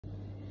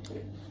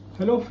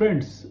Hello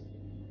friends,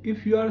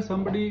 if you are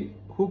somebody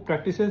who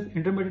practices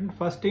intermittent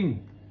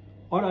fasting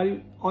or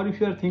if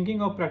you are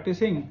thinking of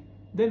practicing,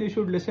 then you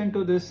should listen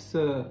to this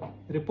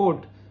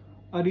report.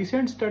 A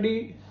recent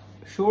study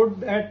showed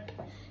that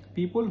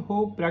people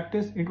who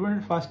practice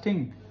intermittent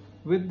fasting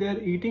with their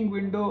eating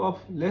window of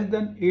less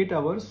than 8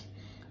 hours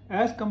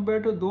as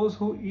compared to those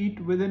who eat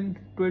within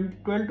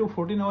 12 to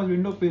 14 hours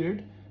window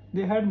period,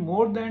 they had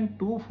more than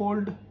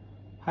twofold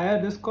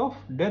higher risk of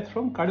death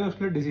from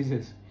cardiovascular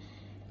diseases.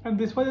 And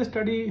this was a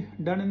study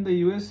done in the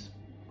US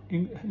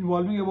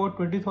involving about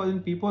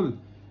 20,000 people,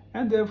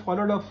 and they were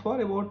followed up for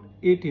about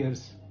 8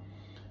 years.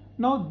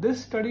 Now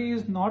this study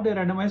is not a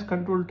randomized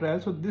controlled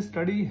trial, so this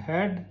study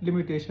had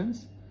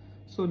limitations.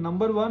 So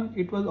number one,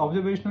 it was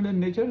observational in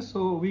nature,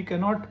 so we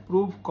cannot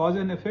prove cause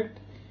and effect.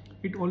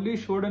 It only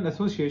showed an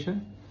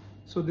association.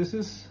 So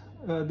this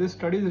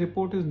study's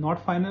report is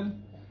not final.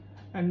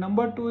 And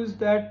number two is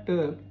that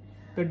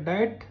the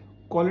diet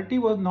quality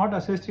was not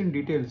assessed in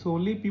detail. So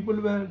only people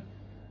were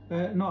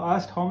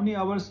asked how many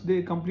hours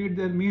they complete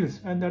their meals,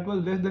 and that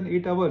was less than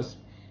 8 hours.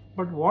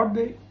 But what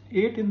they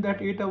ate in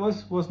that 8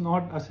 hours was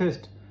not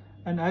assessed.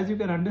 And as you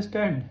can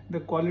understand, the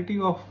quality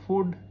of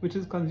food which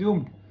is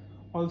consumed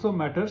also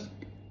matters.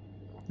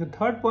 The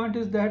third point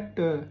is that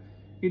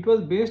it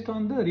was based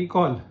on the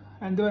recall,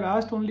 and they were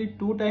asked only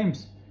 2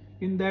 times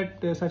in that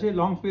such a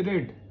long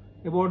period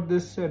about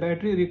this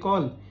dietary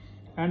recall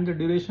and the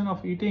duration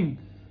of eating.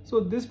 So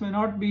this may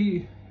not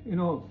be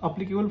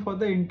applicable for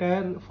the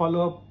entire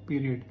follow-up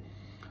period.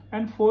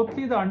 And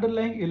fourthly, the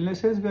underlying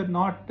illnesses were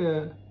not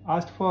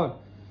asked for.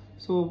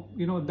 So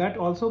that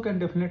also can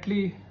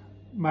definitely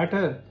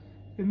matter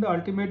in the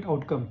ultimate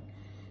outcome.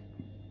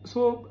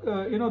 So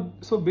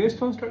so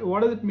based on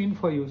what does it mean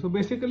for you? So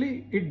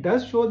basically it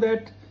does show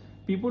that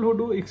people who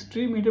do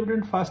extreme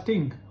intermittent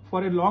fasting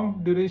for a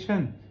long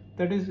duration,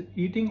 that is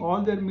eating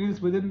all their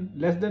meals within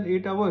less than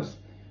 8 hours,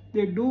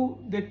 they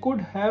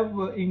could have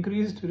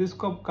increased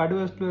risk of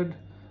cardiovascular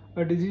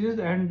diseases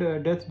and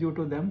deaths due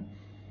to them.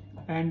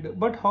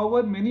 But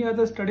however, many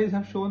other studies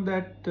have shown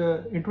that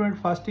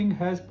intermittent fasting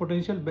has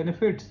potential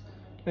benefits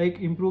like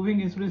improving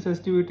insulin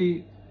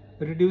sensitivity,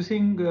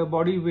 reducing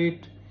body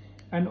weight,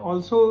 and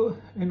also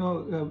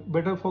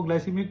better for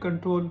glycemic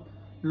control,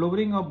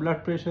 lowering of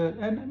blood pressure,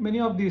 and many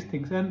of these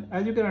things. And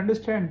as you can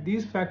understand,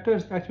 these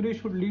factors actually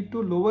should lead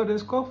to lower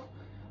risk of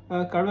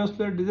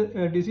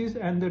cardiovascular disease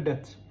and the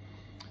deaths.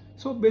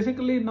 So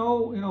basically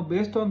now,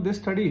 based on this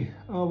study,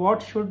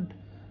 what should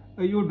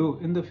you do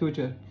in the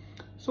future?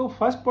 So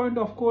first point,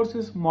 of course,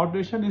 is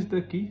moderation is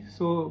the key.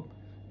 So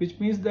which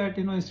means that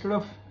instead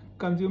of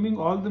consuming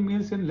all the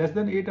meals in less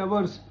than 8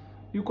 hours,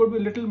 you could be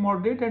little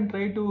moderate and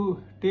try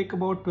to take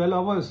about 12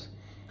 hours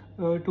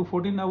to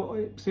 14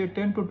 hours, say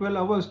 10 to 12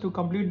 hours to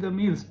complete the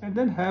meals, and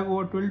then have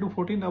about 12 to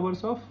 14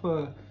 hours of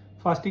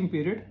fasting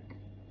period.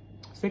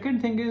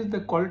 Second thing is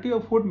the quality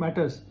of food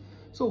matters.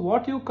 So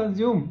what you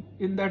consume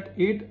in that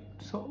 10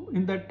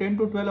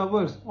 to 12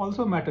 hours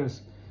also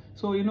matters.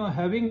 So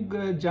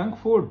having junk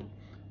food,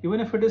 even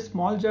if it is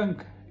small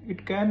junk,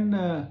 it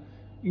can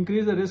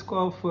increase the risk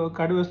of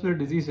cardiovascular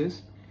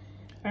diseases.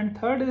 And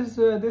third is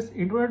this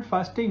intermittent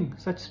fasting,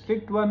 such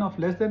strict one of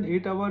less than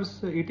 8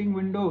 hours eating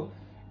window,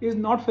 is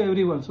not for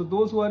everyone. So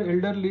those who are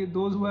elderly,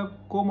 those who have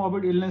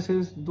comorbid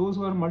illnesses, those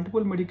who have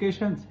multiple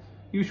medications,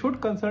 you should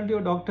consult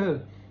your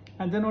doctor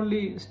and then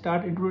only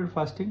start intermittent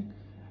fasting.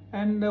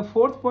 And the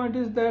fourth point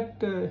is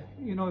that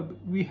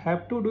we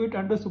have to do it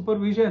under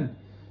supervision.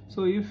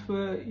 So if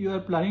you are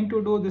planning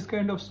to do this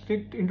kind of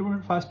strict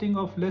intermittent fasting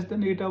of less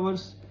than 8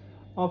 hours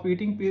of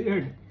eating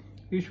period,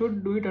 you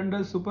should do it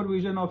under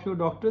supervision of your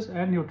doctors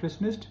and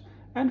nutritionist.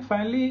 And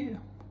finally,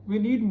 we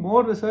need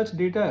more research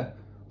data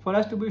for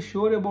us to be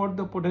sure about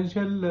the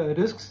potential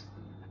risks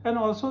and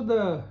also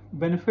the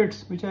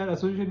benefits which are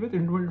associated with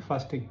intermittent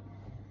fasting.